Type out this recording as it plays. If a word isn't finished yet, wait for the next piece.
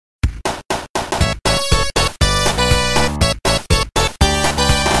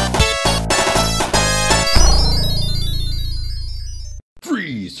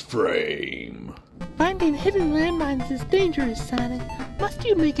game. Finding hidden landmines is dangerous, Sonic. Must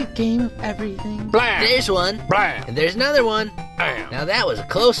you make a game of everything? Blam! There's one. Blam! And there's another one. Bam! Now that was a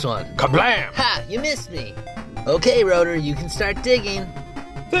close one. Kablam! Ha! You missed me. Okay, Rotor, you can start digging.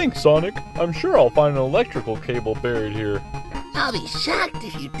 Thanks, Sonic. I'm sure I'll find an electrical cable buried here. I'll be shocked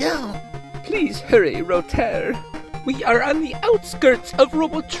if you don't. Please hurry, Rotor. We are on the outskirts of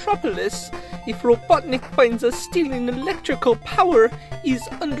Robotropolis. If Robotnik finds us stealing electrical power, his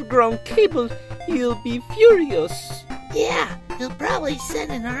underground cable, he'll be furious. Yeah, he'll probably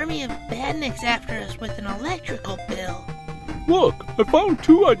send an army of badniks after us with an electrical bill. Look, I found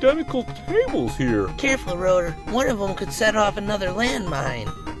 2 identical cables here. Careful, Rotor. One of them could set off another landmine.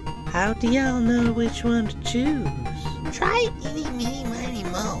 How do y'all know which one to choose? Try eeny, meeny, miny,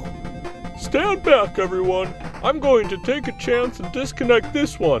 mo. Stand back, everyone. I'm going to take a chance and disconnect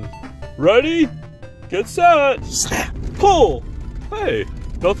this one. Ready? Get set. Snap. Pull. Hey,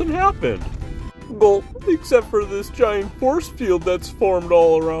 nothing happened. Well, except for this giant force field that's formed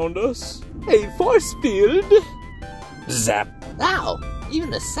all around us. A force field? Zap! Wow! Even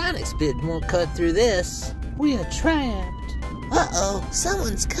the Sonic Spit won't cut through this. We are trapped. Uh-oh,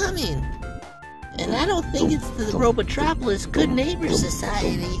 someone's coming. And I don't think it's the Robotropolis Good Neighbor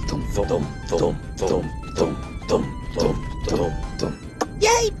Society.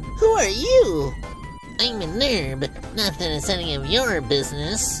 Yipe! Who are you? I'm a Nerb. Not that it's any of your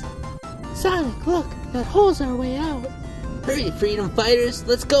business. Sonic, look, that hole's our way out. Hurry, freedom fighters,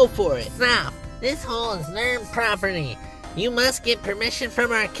 let's go for it. Now, this hole is Nerb property. You must get permission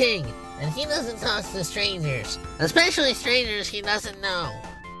from our king, and he doesn't talk to strangers, especially strangers he doesn't know.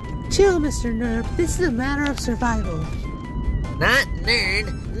 Chill, Mr. Nerb. This is a matter of survival. Not nerd,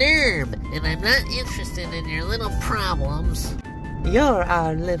 Nerb, and I'm not interested in your little problems. You're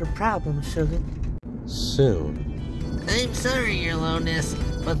our little problem, Sugar. Soon. I'm sorry, your lowness,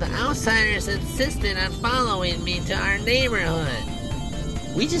 but the outsiders insisted on following me to our neighborhood.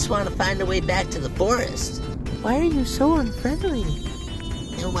 We just want to find a way back to the forest. Why are you so unfriendly?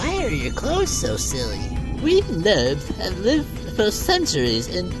 And why are your clothes so silly? We Nerbs have lived for centuries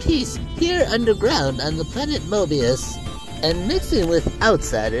in peace here underground on the planet Mobius. And mixing with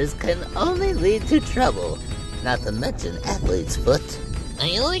outsiders can only lead to trouble, not to mention athlete's foot.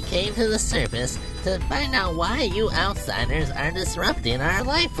 I only came to the surface to find out why you outsiders are disrupting our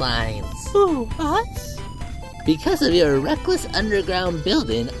lifelines. Who, us? Because of your reckless underground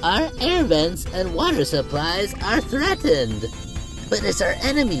building, our air vents and water supplies are threatened. But it's our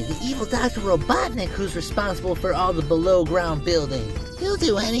enemy, the evil Dr. Robotnik, who's responsible for all the below-ground building. He'll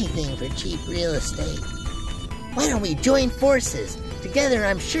do anything for cheap real estate. Why don't we join forces? Together,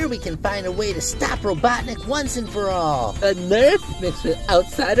 I'm sure we can find a way to stop Robotnik once and for all. A Nerf mixed with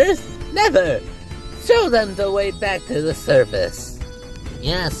outsiders? Never! Show them the way back to the surface.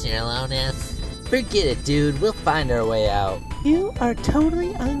 Yes, your lowness. Forget it, dude. We'll find our way out. You are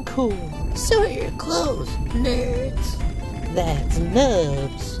totally uncool. So are your clothes, nerds. That's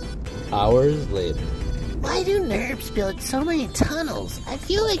Nubs. Hours later. Why do Nerbs build so many tunnels? I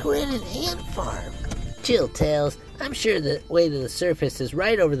feel like we're in an ant farm. Chill, Tails. I'm sure the way to the surface is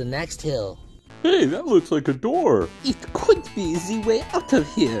right over the next hill. Hey, that looks like a door. It could be the way out of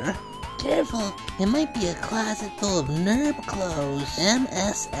here. Careful, it might be a closet full of Nerb clothes.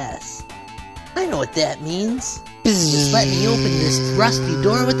 MSS. I know what that means. Just let me open this rusty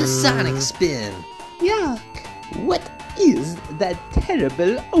door with a sonic spin. Yuck! What is that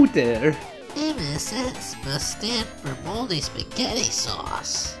terrible odor? MSS must stand for moldy spaghetti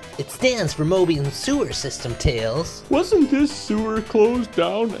sauce. It stands for Mobian Sewer System, Tails. Wasn't this sewer closed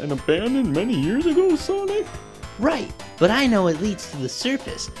down and abandoned many years ago, Sonic? Right, but I know it leads to the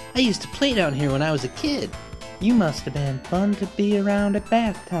surface. I used to play down here when I was a kid. You must have been fun to be around at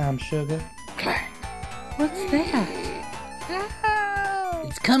bath time, Sugar. What's that?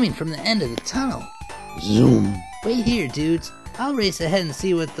 It's coming from the end of the tunnel. Zoom. Wait here, dudes. I'll race ahead and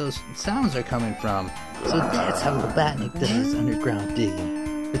see what those sounds are coming from. So that's how Robotnik does his underground digging.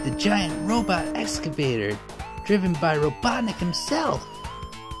 With the giant robot excavator, driven by Robotnik himself.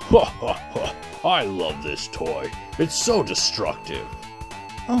 Ha ha ha! I love this toy. It's so destructive.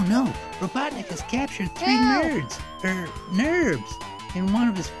 Oh no, Robotnik has captured 3 Nerbs, in one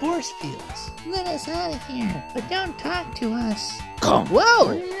of his force fields. Let us out of here, but don't talk to us. Come.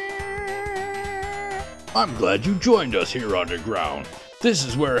 Whoa! I'm glad you joined us here underground. This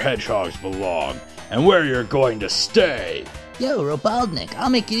is where hedgehogs belong, and where you're going to stay. Yo, Robotnik,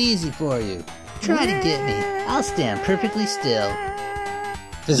 I'll make it easy for you. Try to get me. I'll stand perfectly still.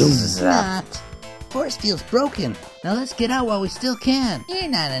 Not. Force field's broken. Now let's get out while we still can. You're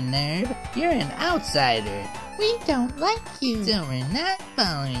not a Nerb. You're an outsider. We don't like you. So we're not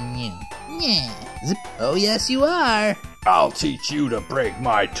following you. Yeah. Zip. Oh, yes, you are. I'll teach you to break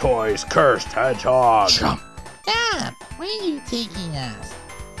my toys, cursed hedgehog. Stop. Where are you taking us?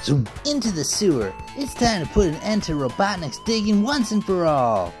 Zoom. Into the sewer. It's time to put an end to Robotnik's digging once and for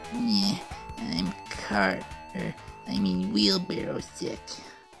all. Yeah, I'm wheelbarrow sick.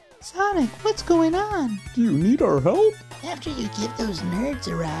 Sonic, what's going on? Do you need our help? After you give those nerds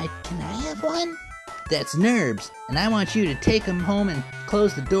a ride, can I have one? That's Nerbs, and I want you to take them home and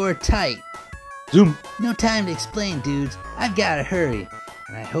close the door tight. Zoom. No time to explain, dudes. I've gotta hurry.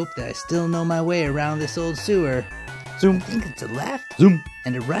 And I hope that I still know my way around this old sewer. Zoom. I think it's a left. Zoom.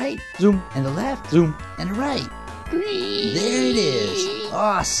 And a right. Zoom. And a left. Zoom. And a right. There it is.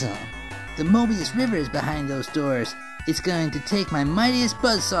 Awesome. The Mobius River is behind those doors. It's going to take my mightiest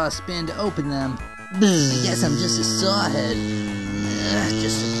buzzsaw spin to open them. I guess I'm just a sawhead.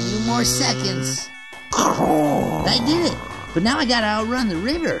 Just a few more seconds. I did it. But now I gotta outrun the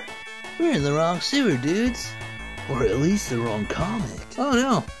river. We're in the wrong sewer, dudes. Or at least the wrong comic. Oh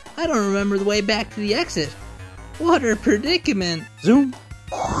no, I don't remember the way back to the exit. What a predicament. Zoom.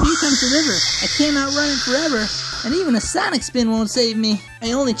 Here comes the river. I can't outrun it forever. And even a sonic spin won't save me.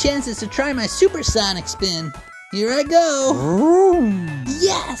 My only chance is to try my supersonic spin. Here I go. Vroom.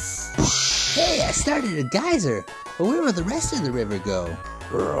 Yes! Hey, I started a geyser. But where will the rest of the river go?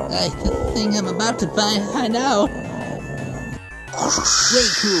 I think I'm about to find out. Way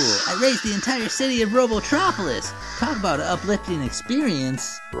cool. I raised the entire city of Robotropolis. Talk about an uplifting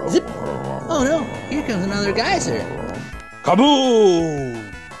experience. Zip. Oh no, here comes another geyser.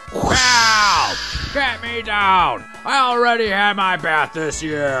 Kaboom! Help! Get me down! I already had my bath this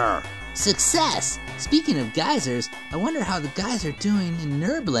year. Success! Speaking of geysers, I wonder how the guys are doing in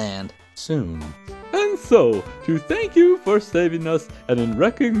Nerbland. Soon. And so, to thank you for saving us, and in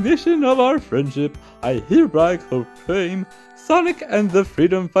recognition of our friendship, I hereby proclaim Sonic and the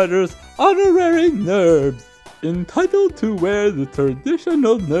Freedom Fighters honorary Nerbs, entitled to wear the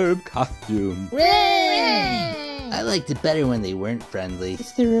traditional Nerb costume. Hooray! I liked it better when they weren't friendly.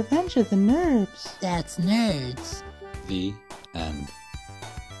 It's the revenge of the Nerbs. That's nerds. The end.